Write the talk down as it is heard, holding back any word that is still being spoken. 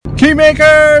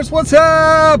Keymakers, what's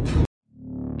up?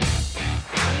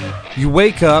 You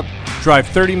wake up, drive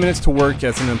 30 minutes to work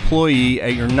as an employee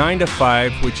at your 9 to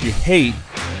 5, which you hate,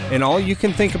 and all you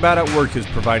can think about at work is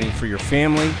providing for your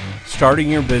family, starting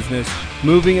your business,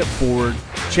 moving it forward,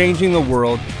 changing the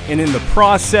world, and in the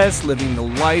process, living the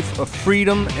life of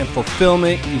freedom and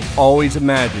fulfillment you've always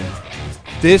imagined.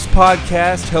 This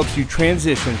podcast helps you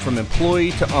transition from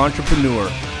employee to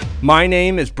entrepreneur. My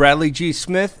name is Bradley G.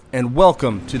 Smith, and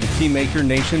welcome to the Keymaker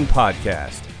Nation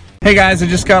podcast. Hey guys, I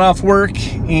just got off work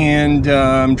and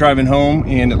I'm driving home,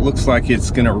 and it looks like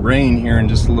it's going to rain here in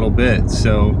just a little bit.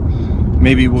 So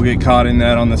maybe we'll get caught in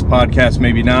that on this podcast,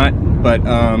 maybe not. But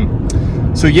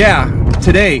so yeah,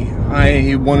 today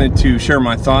I wanted to share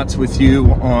my thoughts with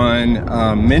you on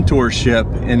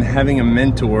mentorship and having a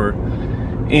mentor.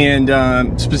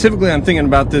 And specifically, I'm thinking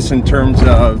about this in terms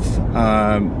of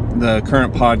the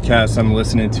current podcast I'm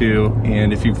listening to.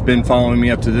 And if you've been following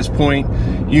me up to this point,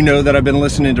 you know that I've been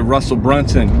listening to Russell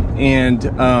Brunson. And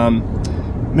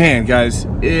man, guys,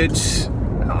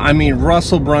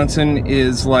 Russell Brunson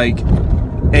is like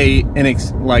an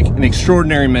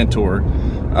extraordinary mentor.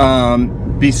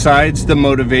 Besides the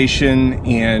motivation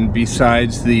and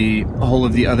besides the whole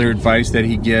of the other advice that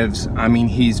he gives, I mean,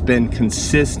 he's been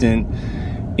consistent.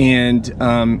 And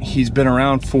he's been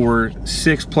around for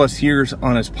 6+ years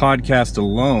on his podcast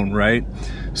alone, right?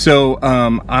 So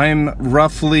I'm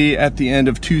roughly at the end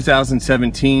of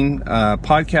 2017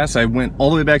 podcast. I went all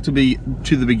the way back to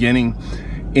the beginning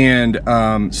and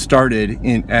started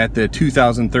at the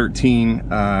 2013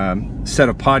 set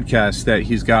of podcasts that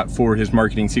he's got for his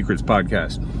Marketing Secrets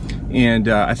podcast. And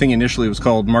I think initially it was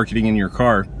called Marketing in Your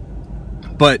Car.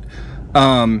 But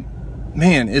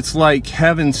man, it's like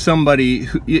having somebody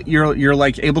who you're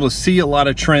like able to see a lot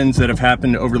of trends that have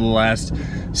happened over the last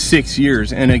 6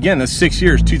 years. And again, that's 6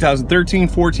 years, 2013,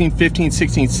 14, 15,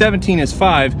 16, 17 is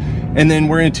 5. And then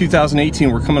we're in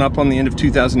 2018. We're coming up on the end of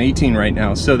 2018 right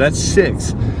now. So that's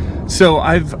 6. So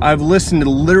I've listened to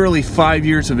literally 5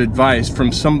 years of advice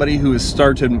from somebody who has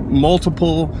started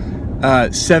multiple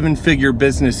 7-figure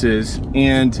businesses.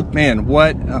 And man,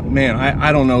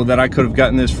 I don't know that I could have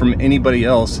gotten this from anybody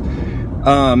else.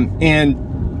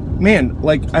 And man,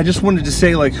 like, I just wanted to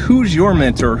say, like, who's your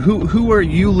mentor? Who are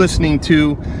you listening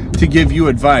to give you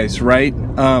advice, right?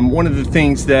 One of the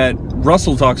things that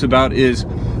Russell talks about is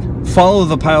follow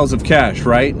the piles of cash,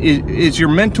 right? Is your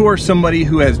mentor somebody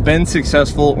who has been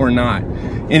successful or not?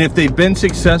 And if they've been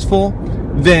successful,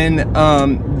 then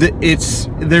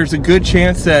there's a good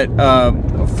chance that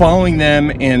following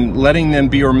them and letting them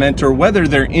be your mentor, whether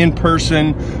they're in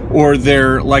person or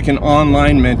they're like an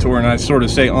online mentor, and I sort of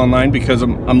say online because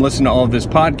I'm listening to all of his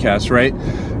podcasts, right?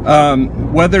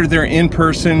 Whether they're in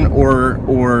person or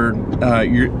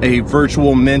you're a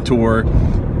virtual mentor,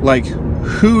 like,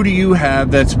 who do you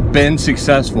have that's been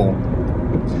successful?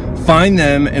 Find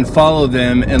them and follow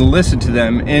them and listen to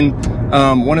them. And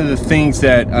one of the things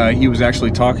that he was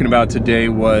actually talking about today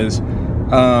was,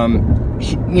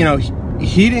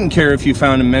 he didn't care if you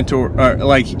found a mentor,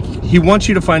 like, he wants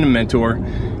you to find a mentor,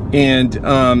 and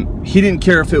he didn't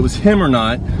care if it was him or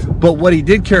not. But what he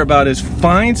did care about is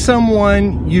find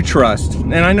someone you trust.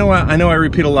 And I know I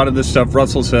repeat a lot of this stuff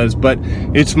Russell says, but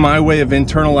it's my way of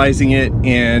internalizing it,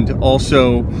 and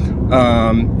also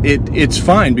it's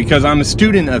fine because I'm a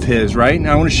student of his, right? And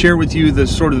I want to share with you the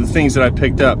sort of the things that I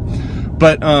picked up.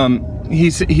 But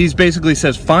he's basically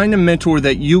says, find a mentor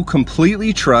that you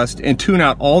completely trust and tune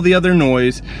out all the other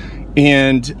noise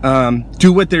and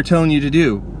do what they're telling you to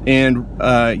do. And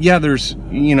there's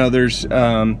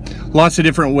lots of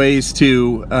different ways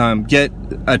to get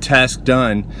a task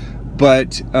done,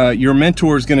 but your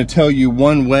mentor is going to tell you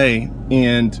one way,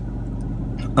 and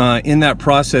in that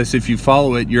process, if you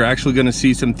follow it, you're actually going to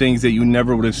see some things that you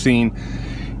never would have seen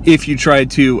if you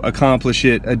tried to accomplish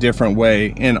it a different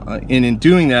way. And in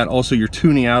doing that, also, you're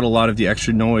tuning out a lot of the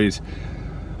extra noise.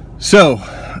 So,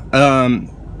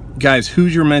 guys,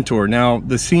 who's your mentor? Now,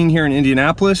 the scene here in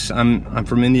Indianapolis, I'm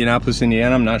from Indianapolis,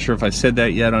 Indiana. I'm not sure if I said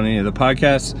that yet on any of the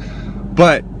podcasts,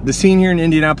 but the scene here in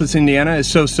Indianapolis, Indiana is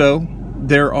so-so.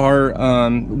 There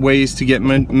are ways to get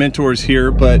mentors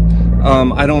here, but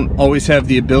I don't always have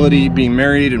the ability, being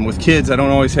married and with kids, I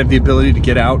don't always have the ability to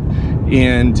get out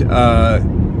and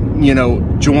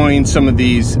join some of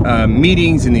these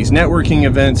meetings and these networking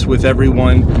events with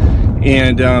everyone.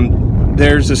 And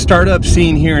there's a startup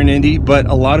scene here in Indy, but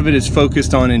a lot of it is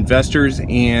focused on investors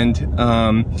and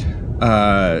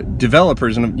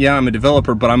developers. And yeah, I'm a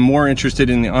developer, but I'm more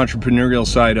interested in the entrepreneurial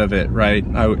side of it, right?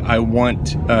 I want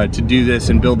to do this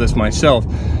and build this myself.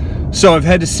 So I've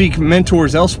had to seek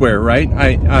mentors elsewhere, right?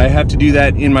 I have to do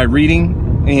that in my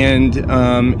reading. and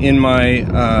in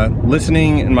my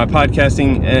listening and my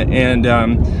podcasting, and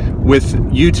with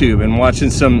YouTube, and watching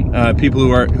some people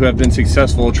who have been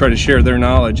successful try to share their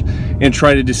knowledge and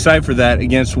try to decipher that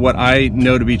against what I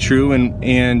know to be true.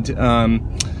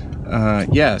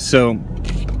 Yeah, so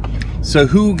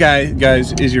who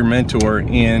guys is your mentor,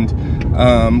 and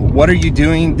what are you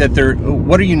doing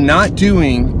what are you not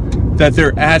doing that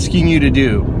they're asking you to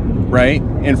do, right?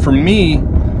 And for me,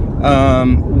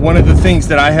 one of the things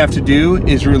that I have to do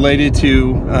is related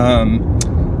to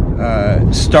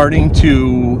starting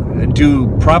to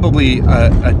do probably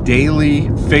a daily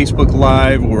Facebook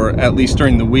Live, or at least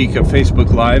during the week a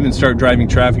Facebook Live, and start driving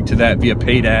traffic to that via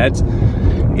paid ads,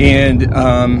 and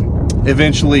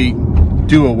eventually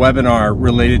do a webinar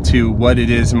related to what it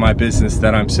is in my business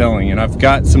that I'm selling. And I've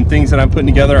got some things that I'm putting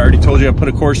together. I already told you I put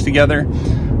a course together,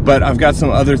 but I've got some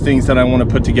other things that I want to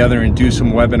put together and do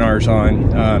some webinars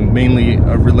on, mainly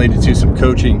related to some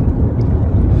coaching.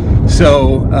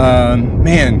 So,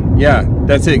 man, yeah,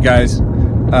 that's it, guys.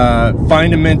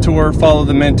 Find a mentor, follow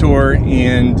the mentor,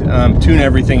 and tune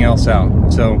everything else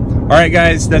out. So, all right,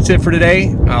 guys, that's it for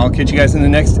today. I'll catch you guys in the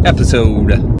next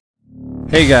episode.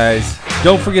 Hey, guys,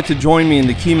 don't forget to join me in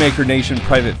the Keymaker Nation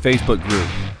private Facebook group.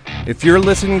 If you're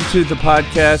listening to the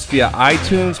podcast via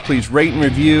iTunes, please rate and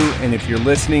review. And if you're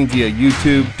listening via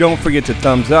YouTube, don't forget to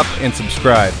thumbs up and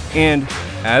subscribe. And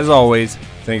as always,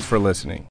 thanks for listening.